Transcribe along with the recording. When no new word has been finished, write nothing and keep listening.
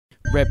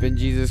Reppin'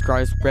 Jesus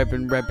Christ,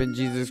 reppin'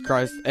 Jesus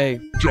Christ, ayy.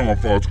 John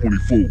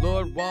 5:24.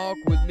 Lord, walk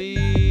with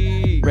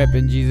me.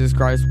 Reppin' Jesus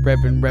Christ,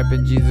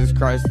 reppin' Jesus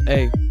Christ,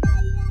 ayy.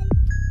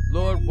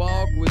 Lord,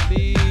 walk with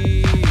me.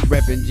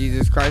 Reppin'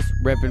 Jesus Christ,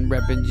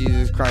 reppin'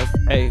 Jesus Christ,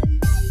 ayy.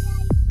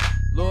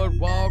 Lord,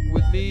 walk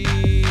with me.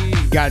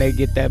 Gotta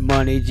get that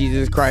money,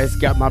 Jesus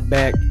Christ got my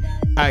back.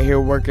 Out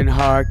here working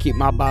hard, keep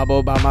my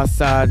Bible by my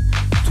side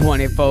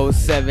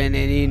 24/7,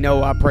 and you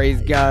know I praise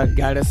God.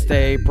 Gotta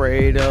stay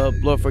prayed up,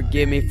 Lord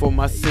forgive me for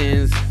my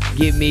sins.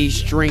 Give me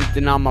strength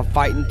and I'ma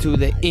fight until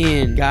the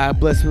end. God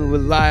bless me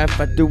with life,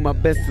 I do my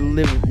best to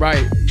live it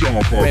right.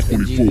 John 5:24.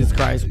 Reppin' Jesus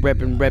Christ,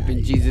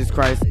 reppin' Jesus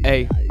Christ,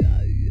 ayy.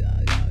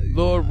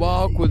 Lord,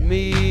 walk with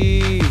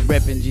me.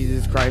 Reppin'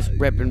 Jesus Christ,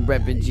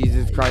 reppin'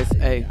 Jesus Christ,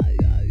 ayy.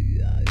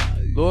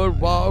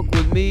 Lord, walk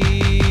with me.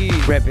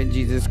 Reppin'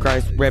 Jesus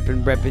Christ,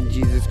 reppin'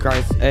 Jesus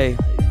Christ, ayy.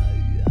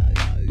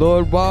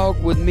 Lord,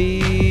 walk with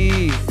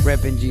me.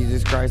 Reppin'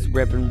 Jesus Christ,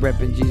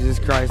 reppin' Jesus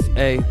Christ,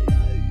 ayy.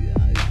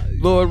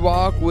 Lord,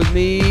 walk with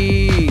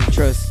me.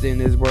 Trust in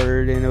his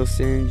word and he'll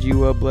send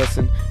you a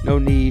blessing. No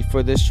need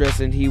for the stress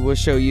and he will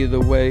show you the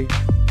way.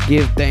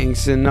 Give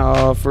thanks and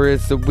all, for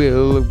it's the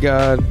will of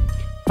God.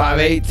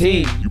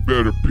 5:18. You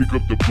better pick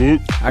up the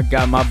book. I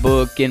got my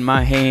book in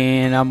my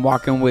hand, I'm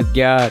walking with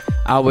God.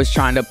 I was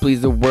trying to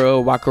please the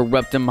world while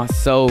corrupting my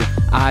soul.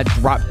 I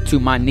dropped to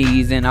my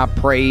knees and I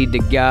prayed to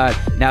God.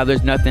 Now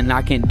there's nothing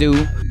I can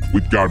do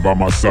With God by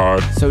my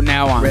side. So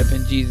now I'm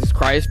reppin' Jesus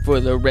Christ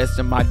for the rest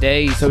of my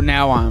days. So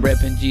now I'm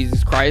reppin'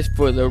 Jesus Christ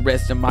for the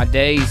rest of my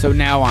days. So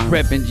now I'm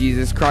reppin'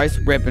 Jesus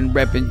Christ,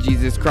 reppin'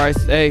 Jesus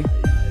Christ, ayy.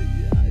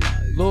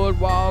 Lord,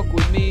 walk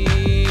with me.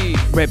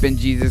 Reppin'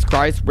 Jesus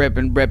Christ,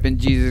 reppin'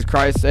 Jesus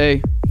Christ,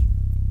 ayy.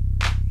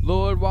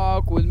 Lord,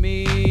 walk with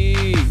me.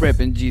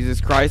 Reppin'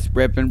 Jesus Christ,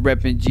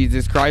 reppin'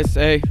 Jesus Christ,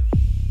 ayy.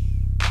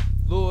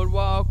 Lord,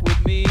 walk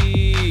with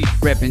me.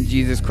 Reppin'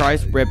 Jesus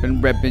Christ,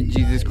 reppin'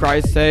 Jesus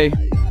Christ, ayy.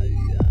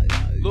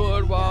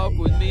 Lord, walk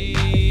with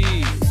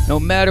me. No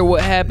matter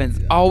what happens,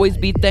 always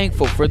be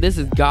thankful, for this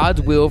is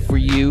God's will for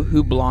you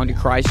who belong to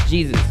Christ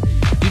Jesus.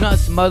 Do not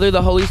smother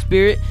the Holy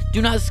Spirit.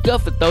 Do not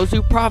scoff at those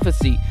who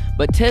prophesy,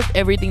 but test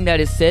everything that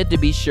is said to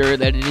be sure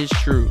that it is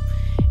true.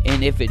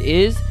 And if it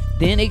is,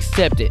 then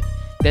accept it.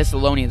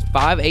 Thessalonians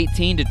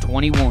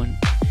 5:18-21.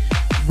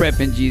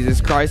 Reppin' Jesus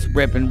Christ,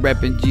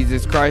 reppin'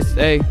 Jesus Christ,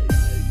 ayy.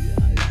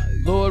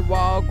 Lord,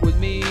 walk with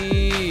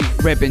me.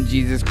 Reppin'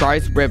 Jesus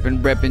Christ,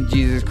 reppin'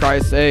 Jesus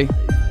Christ, ayy.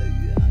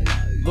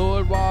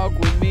 Lord, walk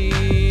with me.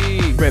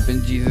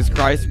 Reppin' Jesus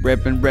Christ,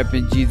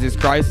 reppin' Jesus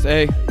Christ,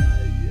 ayy.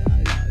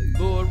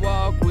 Lord,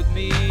 walk with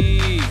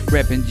me.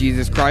 Reppin'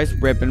 Jesus Christ,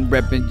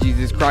 reppin'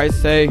 Jesus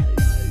Christ, ayy.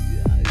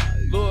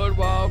 Lord,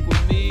 walk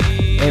with me.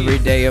 Every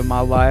day of my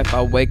life,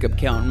 I wake up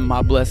counting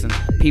my blessings.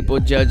 People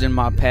judging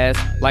my past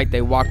like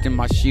they walked in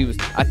my shoes.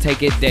 I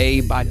take it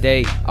day by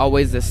day,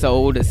 always a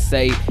soul to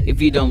save.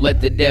 If you don't let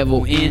the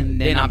devil in,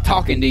 then I'm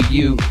talking to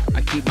you.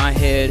 I keep my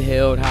head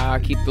held high, I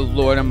keep the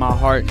Lord in my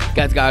heart.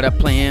 God's got a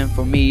plan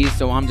for me,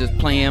 so I'm just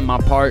playing my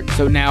part.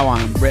 So now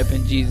I'm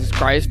reppin' Jesus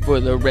Christ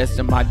for the rest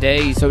of my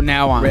days. So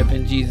now I'm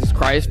reppin' Jesus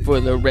Christ for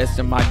the rest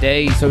of my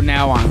days. So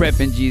now I'm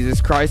reppin' Jesus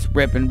Christ,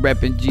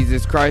 reppin'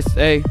 Jesus Christ,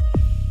 ayy.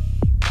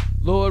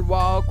 Lord,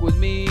 walk with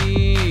me.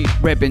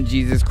 Reppin'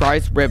 Jesus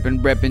Christ,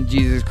 reppin'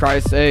 Jesus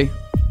Christ, ayy.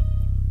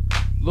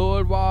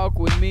 Lord, walk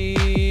with me.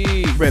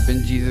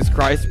 Reppin' Jesus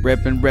Christ,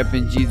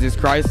 reppin' Jesus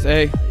Christ,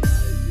 ayy.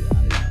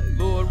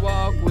 Lord,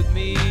 walk with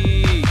me.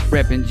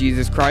 Reppin'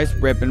 Jesus Christ,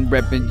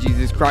 reppin'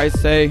 Jesus Christ,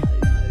 ayy.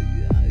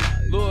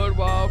 Lord,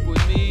 walk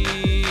with me.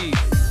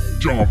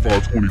 John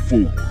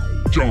 5:24.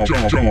 John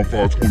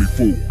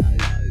 5:24.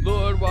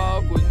 Lord,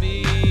 walk with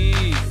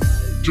me.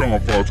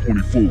 John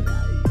 5:24.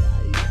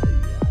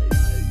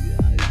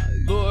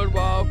 Lord,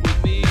 walk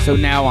with me. So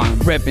now I'm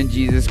reppin'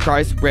 Jesus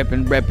Christ,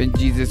 reppin'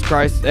 Jesus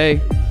Christ, ayy.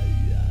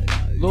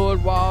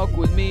 Lord, walk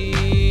with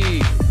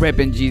me.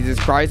 Reppin' Jesus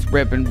Christ,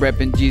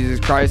 reppin' Jesus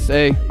Christ,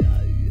 ayy.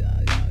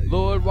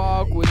 Lord,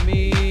 walk with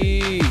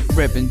me.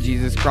 Reppin'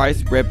 Jesus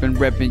Christ,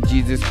 reppin'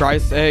 Jesus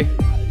Christ, ayy.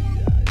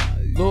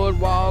 Lord,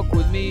 walk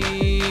with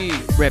me.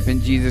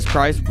 Reppin' Jesus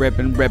Christ,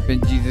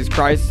 reppin' Jesus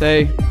Christ,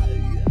 ayy.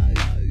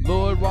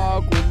 Lord,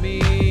 walk with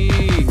me.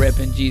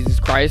 Reppin' Jesus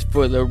Christ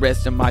for the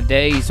rest of my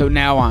days. So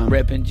now I'm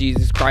reppin'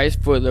 Jesus Christ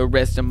for the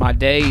rest of my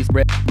days.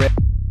 Reppin'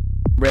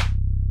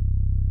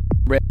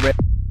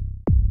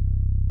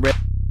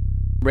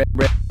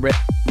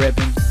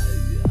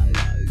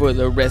 for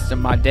the rest of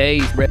my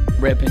days.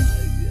 Reppin'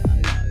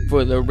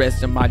 for the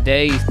rest of my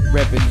days.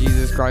 Reppin'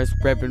 Jesus Christ,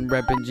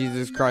 reppin'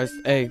 Jesus Christ,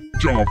 ayy.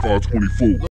 John 5:24.